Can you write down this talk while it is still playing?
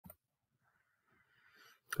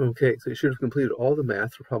Okay, so you should have completed all the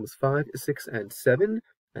math for problems 5, 6, and 7,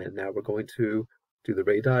 and now we're going to do the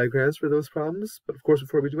ray diagrams for those problems. But of course,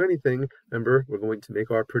 before we do anything, remember, we're going to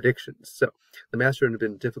make our predictions. So the math shouldn't have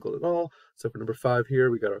been difficult at all. So for number 5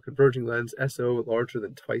 here, we got our converging lens, SO larger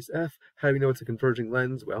than twice F. How do we know it's a converging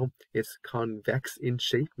lens? Well, it's convex in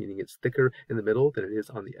shape, meaning it's thicker in the middle than it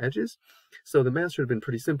is on the edges. So the math should have been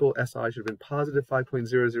pretty simple. SI should have been positive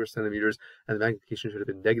 5.00 centimeters, and the magnification should have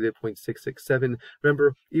been negative 0.667.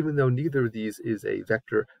 Remember, even though neither of these is a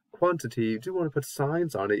vector quantity, you do want to put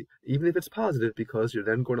signs on it, even if it's positive, because you're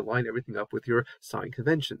then going to line everything up with your sign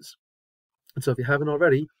conventions. And so if you haven't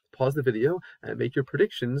already, pause the video and make your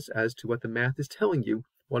predictions as to what the math is telling you,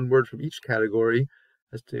 one word from each category,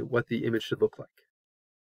 as to what the image should look like.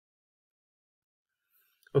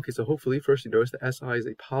 Okay, so hopefully first you notice that SI is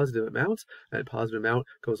a positive amount, and a positive amount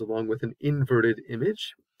goes along with an inverted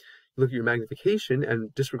image. Look at your magnification,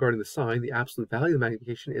 and disregarding the sign, the absolute value of the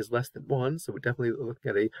magnification is less than 1, so we're definitely looking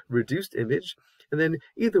at a reduced image. And then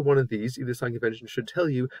either one of these, either sign convention, should tell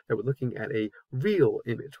you that we're looking at a real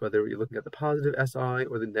image, whether you're looking at the positive SI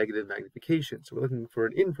or the negative magnification. So we're looking for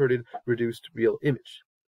an inverted, reduced, real image.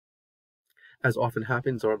 As often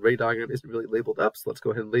happens, our ray diagram isn't really labeled up, so let's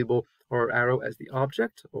go ahead and label our arrow as the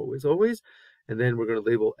object, always, always. And then we're going to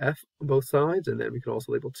label F on both sides, and then we can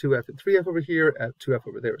also label 2F and 3F over here, 2F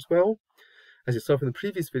over there as well. As you saw from the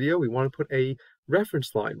previous video, we want to put a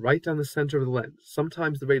reference line right down the center of the lens.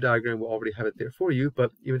 Sometimes the ray diagram will already have it there for you,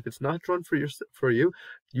 but even if it's not drawn for you,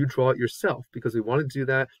 you draw it yourself, because we want to do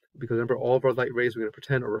that, because remember, all of our light rays we're going to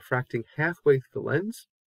pretend are refracting halfway through the lens.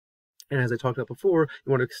 And as I talked about before,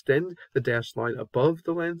 you want to extend the dashed line above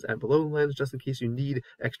the lens and below the lens, just in case you need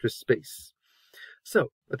extra space. So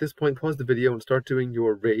at this point, pause the video and start doing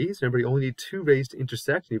your rays. Remember, you only need 2 rays to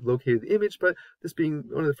intersect, and you've located the image, but this being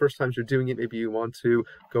one of the first times you're doing it, maybe you want to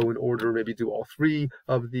go in order, maybe do all 3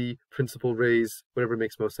 of the principal rays, whatever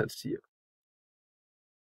makes most sense to you.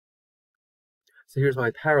 So here's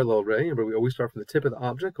my parallel ray. Remember, we always start from the tip of the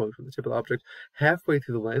object, going from the tip of the object halfway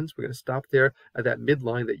through the lens. We're going to stop there at that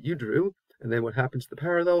midline that you drew, and then what happens to the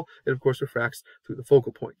parallel? It, of course, refracts through the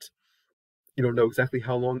focal point. You don't know exactly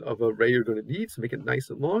how long of a ray you're going to need, so make it nice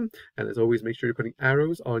and long. And as always, make sure you're putting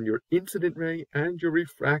arrows on your incident ray and your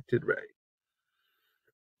refracted ray.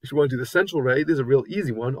 If you want to do the central ray, this is a real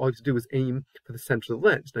easy one. All you have to do is aim for the center of the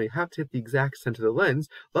lens. Now you have to hit the exact center of the lens.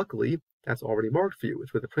 Luckily, that's already marked for you.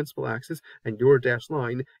 It's where the principal axis and your dashed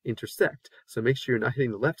line intersect. So make sure you're not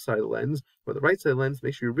hitting the left side of the lens or the right side of the lens.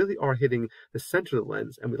 Make sure you really are hitting the center of the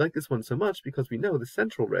lens. And we like this one so much because we know the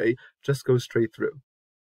central ray just goes straight through.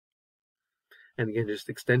 And again, just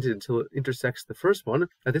extend it until it intersects the first one.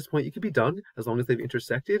 At this point, you can be done. As long as they've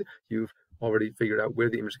intersected, you've already figured out where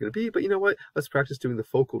the image is going to be. But you know what? Let's practice doing the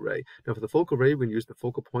focal ray. Now for the focal ray, we're going to use the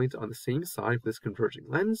focal point on the same side of this converging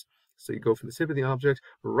lens. So you go from the tip of the object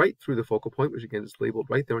right through the focal point, which again is labeled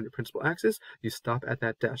right there on your principal axis. You stop at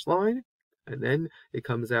that dashed line, and then it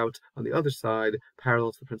comes out on the other side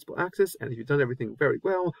parallel to the principal axis. And if you've done everything very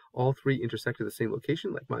well, all 3 intersect at the same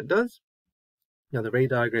location, like mine does. Now the ray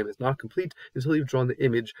diagram is not complete until you've drawn the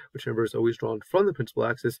image, which remember is always drawn from the principal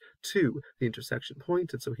axis to the intersection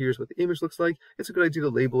point. And so here's what the image looks like. It's a good idea to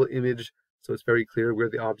label an image so it's very clear where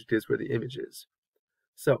the object is, where the image is.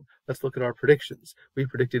 So let's look at our predictions. We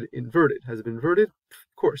predicted inverted. Has it been inverted?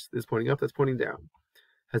 Of course, this is pointing up, that's pointing down.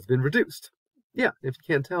 Has it been reduced? Yeah, if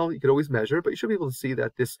you can't tell, you could always measure, but you should be able to see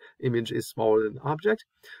that this image is smaller than the object.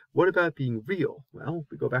 What about being real? Well,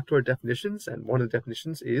 we go back to our definitions, and one of the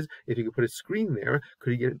definitions is if you could put a screen there,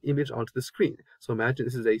 could you get an image onto the screen? So imagine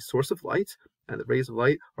this is a source of light, and the rays of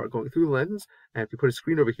light are going through the lens, and if you put a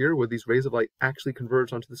screen over here, would these rays of light actually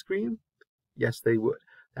converge onto the screen? Yes, they would.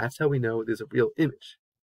 That's how we know there's a real image.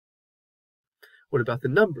 What about the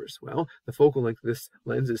numbers? Well, the focal length of this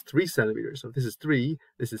lens is 3 centimeters. So if this is 3,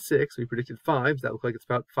 this is 6. We predicted 5. Does that look like it's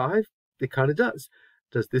about 5? It kind of does.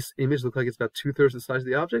 Does this image look like it's about 2/3 the size of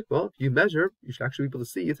the object? Well, if you measure, you should actually be able to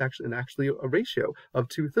see it's actually a ratio of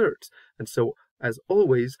 2/3. And so, as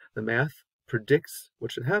always, the math predicts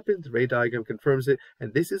what should happen. The ray diagram confirms it.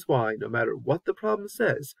 And this is why, no matter what the problem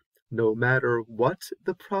says,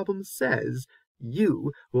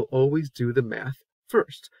 you will always do the math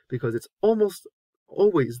first, because it's almost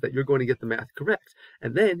always that you're going to get the math correct.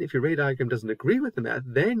 And then if your ray diagram doesn't agree with the math,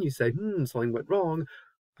 then you say, something went wrong.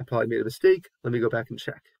 I probably made a mistake. Let me go back and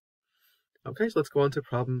check. Okay, so let's go on to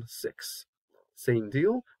problem 6. Same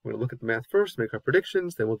deal. We're going to look at the math first, make our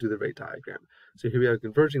predictions, then we'll do the ray diagram. So here we have a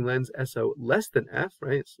converging lens, SO less than F,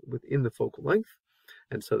 right? It's within the focal length.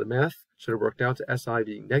 And so the math should have worked out to SI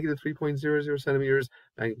being negative 3.00 centimeters,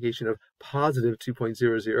 magnification of positive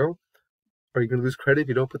 2.00. Are you going to lose credit if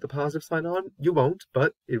you don't put the positive sign on? You won't,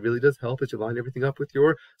 but it really does help as you line everything up with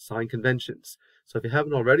your sign conventions. So if you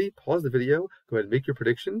haven't already, pause the video, go ahead and make your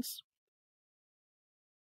predictions.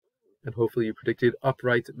 And hopefully you predicted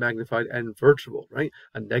upright, magnified, and virtual, right?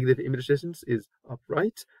 A negative image distance is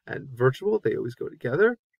upright and virtual. They always go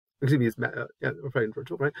together. Excuse me, it's upright and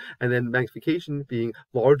virtual, right? And then magnification being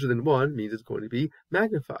larger than 1 means it's going to be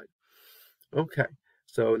magnified. Okay,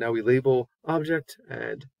 so now we label object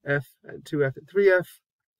and F and 2F and 3F.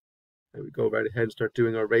 And we go right ahead and start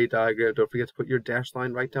doing our ray diagram. Don't forget to put your dashed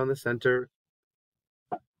line right down the center.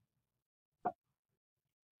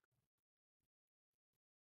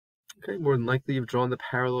 Okay, more than likely you've drawn the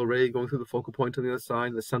parallel ray going through the focal point on the other side,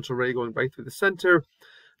 and the central ray going right through the center.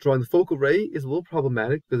 Drawing the focal ray is a little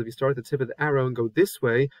problematic because if you start at the tip of the arrow and go this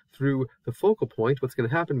way through the focal point, what's going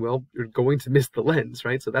to happen? Well, you're going to miss the lens,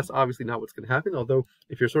 right? So that's obviously not what's going to happen, although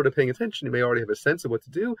if you're sort of paying attention, you may already have a sense of what to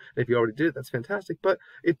do. And if you already did it, that's fantastic, but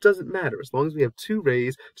it doesn't matter. As long as we have 2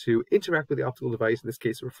 rays to interact with the optical device, in this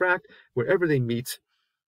case refract, wherever they meet,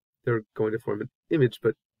 they're going to form an image,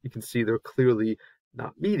 but you can see they're clearly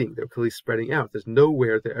not meeting. They're clearly spreading out. There's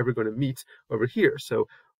nowhere they're ever going to meet over here. So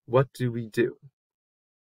what do we do?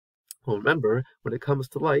 Well, remember, when it comes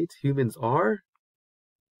to light, humans are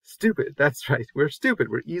stupid. That's right. We're stupid.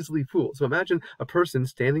 We're easily fooled. So imagine a person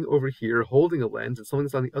standing over here holding a lens and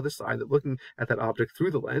someone's on the other side that's looking at that object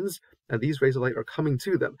through the lens, and these rays of light are coming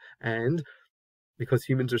to them. And because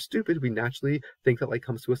humans are stupid, we naturally think that light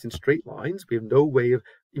comes to us in straight lines. We have no way of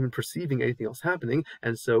even perceiving anything else happening.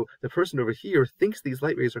 And so the person over here thinks these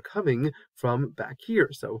light rays are coming from back here.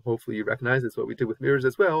 So hopefully you recognize it's what we did with mirrors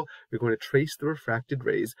as well. We're going to trace the refracted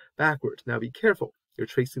rays backwards. Now be careful. You're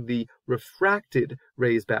tracing the refracted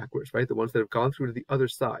rays backwards, right? The ones that have gone through to the other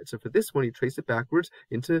side. So for this one, you trace it backwards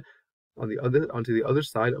onto the other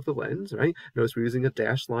side of the lens, right? Notice we're using a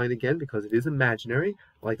dashed line again because it is imaginary.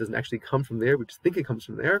 Light doesn't actually come from there. We just think it comes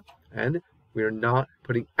from there, and we are not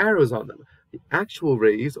putting arrows on them. The actual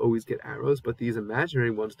rays always get arrows, but these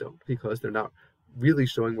imaginary ones don't because they're not really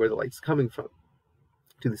showing where the light's coming from.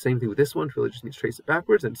 Do the same thing with this one. It really just means trace it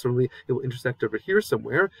backwards, and certainly it will intersect over here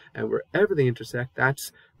somewhere, and wherever they intersect,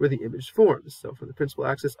 that's where the image forms. So from the principal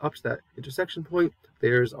axis up to that intersection point,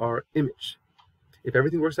 there's our image. If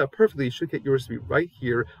everything works out perfectly, you should get yours to be right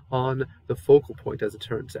here on the focal point, as it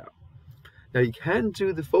turns out. Now, you can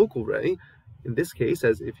do the focal ray. In this case,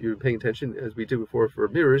 as if you're paying attention, as we did before for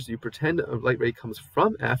mirrors, you pretend a light ray comes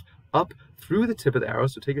from F up through the tip of the arrow.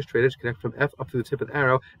 So take a straight edge, connect from F up to the tip of the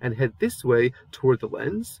arrow, and head this way toward the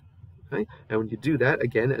lens. Okay? And when you do that,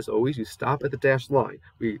 again, as always, you stop at the dashed line.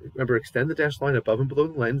 We remember extend the dashed line above and below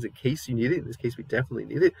the lens in case you need it. In this case, we definitely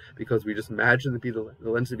need it because we just imagine the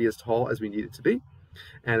lens to be as tall as we need it to be.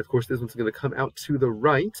 And of course, this one's going to come out to the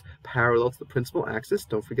right, parallel to the principal axis.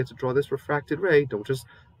 Don't forget to draw this refracted ray. Don't just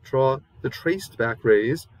draw the traced back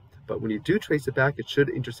rays. But when you do trace it back, it should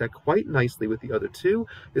intersect quite nicely with the other 2.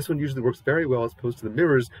 This one usually works very well as opposed to the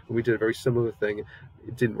mirrors. When we did a very similar thing,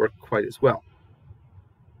 it didn't work quite as well.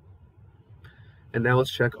 And now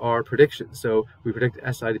let's check our prediction. So we predict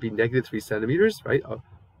SI to be -3 centimeters, right?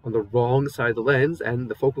 On the wrong side of the lens, and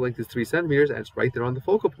the focal length is 3 centimeters, and it's right there on the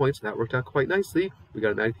focal point, so that worked out quite nicely. We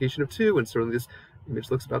got a magnification of 2, and certainly this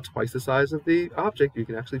image looks about twice the size of the object. You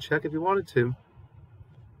can actually check if you wanted to.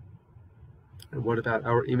 And what about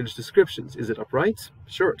our image descriptions? Is it upright?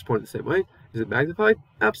 Sure, it's pointed the same way. Is it magnified?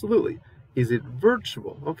 Absolutely. Is it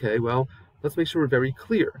virtual? Okay, well, let's make sure we're very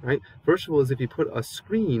clear, right? Virtual is if you put a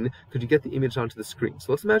screen, could you get the image onto the screen?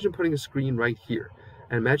 So let's imagine putting a screen right here.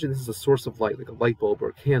 And imagine this is a source of light, like a light bulb or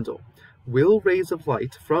a candle. Will rays of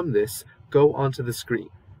light from this go onto the screen?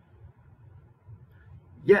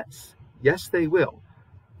 Yes. Yes, they will.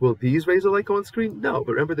 Will these rays of light go on the screen? No,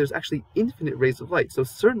 but remember there's actually infinite rays of light. So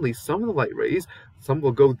certainly some of the light rays, some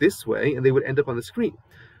will go this way and they would end up on the screen.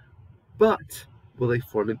 But will they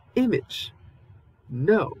form an image?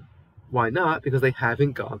 No. Why not? Because they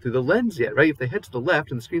haven't gone through the lens yet, right? If they head to the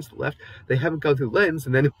left and the screen's to the left, they haven't gone through the lens,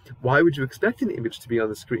 and then why would you expect an image to be on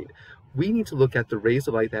the screen? We need to look at the rays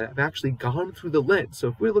of light that have actually gone through the lens. So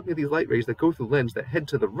if we're looking at these light rays that go through the lens that head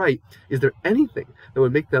to the right, is there anything that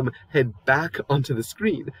would make them head back onto the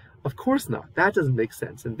screen? Of course not. That doesn't make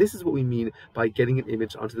sense. And this is what we mean by getting an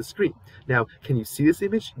image onto the screen. Now, can you see this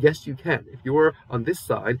image? Yes, you can. If you're on this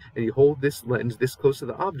side and you hold this lens this close to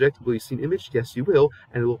the object, will you see an image? Yes, you will.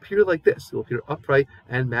 And it will appear like this. It will appear upright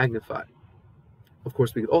and magnified. Of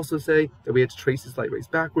course, we could also say that we had to trace these light rays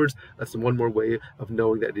backwards. That's one more way of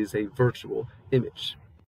knowing that it is a virtual image.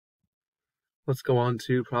 Let's go on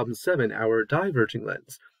to problem 7, our diverging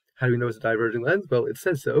lens. How do we know it's a diverging lens? Well, it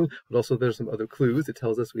says so, but also there's some other clues. It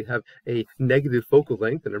tells us we have a negative focal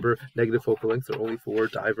length. Remember, negative focal lengths are only for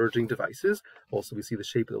diverging devices. Also, we see the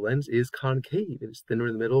shape of the lens is concave. It's thinner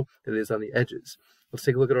in the middle than it is on the edges. Let's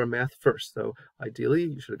take a look at our math first. So ideally,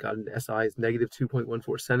 you should have gotten SI is negative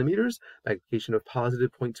 2.14 centimeters, magnification of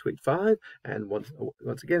positive 0.285. And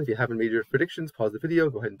once again, if you haven't made your predictions, pause the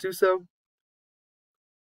video, go ahead and do so.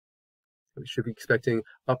 We should be expecting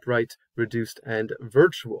upright, reduced, and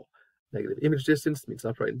virtual. Negative image distance means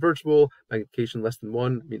upright and virtual. Magnification less than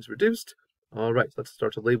 1 means reduced. All right, let's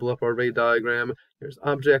start to label up our ray diagram. Here's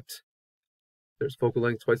object. There's focal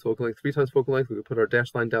length, twice focal length, 3 times focal length. We can put our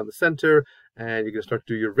dashed line down the center, and you're going to start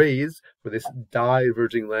to do your rays for this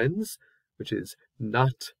diverging lens, which is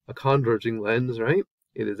not a converging lens, right?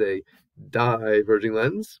 It is a diverging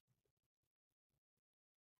lens,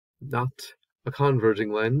 not a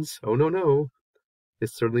converging lens. Oh, no, no.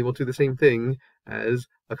 This certainly won't do the same thing as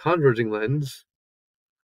a converging lens.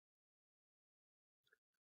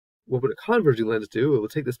 What would a converging lens do? It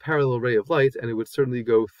would take this parallel ray of light and it would certainly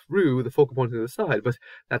go through the focal point on the side, but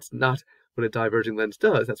that's not what a diverging lens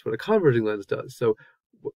does. That's what a converging lens does. So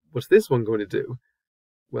what's this one going to do?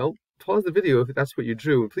 Well, pause the video if that's what you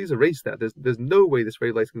drew, and please erase that. There's no way this ray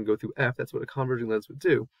of light's going to go through F. That's what a converging lens would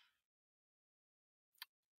do.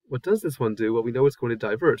 What does this one do? Well, we know it's going to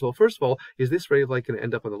diverge. Well, first of all, is this ray of light going to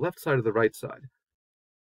end up on the left side or the right side?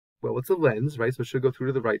 Well, it's a lens, right? So it should go through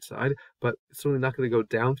to the right side, but it's certainly not going to go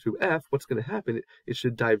down through F. What's going to happen? It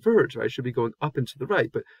should diverge, right? It should be going up and to the right,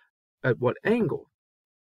 but at what angle?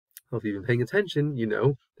 Well, if you've been paying attention, you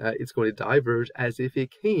know that it's going to diverge as if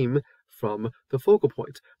it came from the focal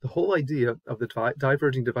point. The whole idea of the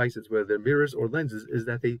diverging devices, whether they're mirrors or lenses, is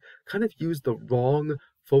that they kind of use the wrong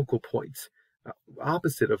focal points.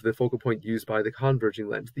 Opposite of the focal point used by the converging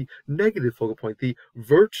lens, the negative focal point, the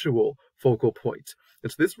virtual focal point.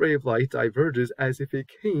 And so this ray of light diverges as if it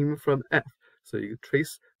came from F. So you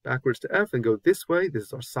trace backwards to F and go this way. This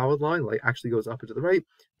is our solid line. Light actually goes up and to the right,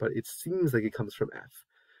 but it seems like it comes from F.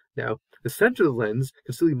 Now, the center of the lens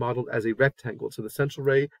can still be modeled as a rectangle. So the central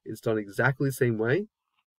ray is done exactly the same way.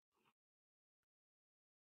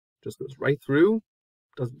 Just goes right through.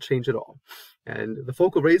 Doesn't change at all. And the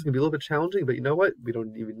focal rays can be a little bit challenging, but you know what? We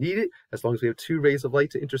don't even need it. As long as we have 2 rays of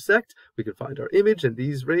light to intersect, we can find our image, and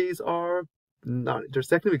these rays are not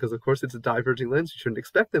intersecting because, of course, it's a diverging lens. You shouldn't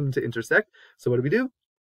expect them to intersect. So what do?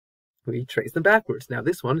 We trace them backwards. Now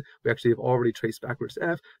this one, we actually have already traced backwards to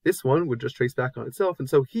F. This one would just trace back on itself. And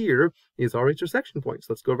so here is our intersection point. So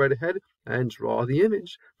let's go right ahead and draw the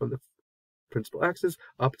image from the principal axis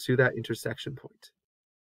up to that intersection point.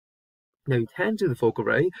 Now you can do the focal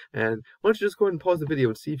ray, and why don't you just go ahead and pause the video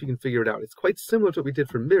and see if you can figure it out. It's quite similar to what we did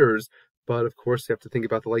for mirrors, but of course you have to think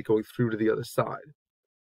about the light going through to the other side.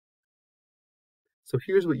 So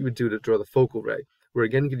here's what you would do to draw the focal ray. We're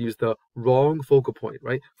again going to use the wrong focal point,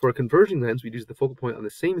 right? For a converging lens, we'd use the focal point on the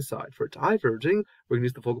same side. For diverging, we're going to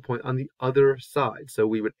use the focal point on the other side. So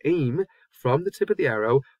we would aim from the tip of the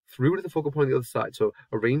arrow through to the focal point on the other side. So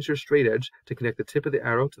arrange your straight edge to connect the tip of the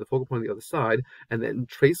arrow to the focal point on the other side, and then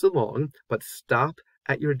trace along, but stop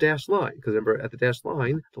at your dashed line. Because remember, at the dashed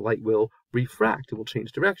line, the light will refract. It will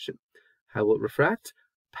change direction. How will it refract?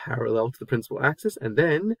 Parallel to the principal axis, and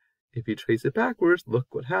then if you trace it backwards, look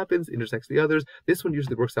what happens, intersects the others. This one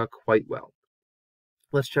usually works out quite well.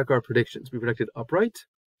 Let's check our predictions. We predicted upright?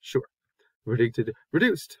 Sure. We predicted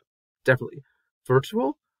reduced? Definitely.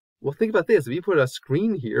 Virtual? Well, think about this. If you put a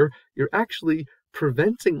screen here, you're actually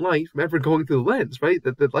preventing light from ever going through the lens, right?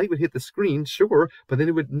 The light would hit the screen, sure, but then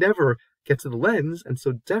it would never get to the lens, and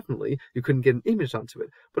so definitely you couldn't get an image onto it.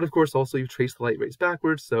 But of course, also you trace the light rays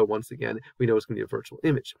backwards, so once again, we know it's going to be a virtual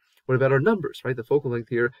image. What about our numbers, right? The focal length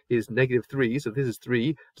here is -3, so this is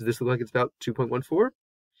 3. Does this look like it's about 2.14?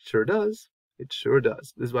 Sure does. It sure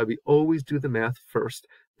does. This is why we always do the math first,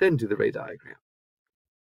 then do the ray diagram.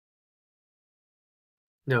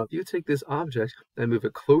 Now, if you take this object and move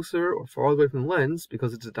it closer or farther away from the lens,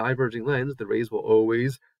 because it's a diverging lens, the rays will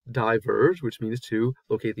always diverge, which means to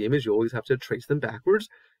locate the image, you always have to trace them backwards.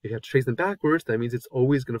 If you have to trace them backwards, that means it's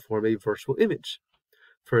always going to form a virtual image.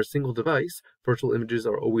 For a single device, virtual images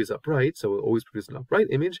are always upright, so we'll always produce an upright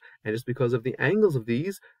image, and just because of the angles of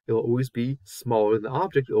these, it will always be smaller than the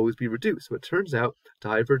object, it will always be reduced. So it turns out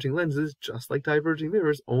diverging lenses, just like diverging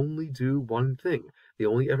mirrors, only do one thing. They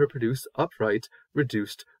only ever produce upright,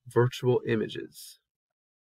 reduced, virtual images.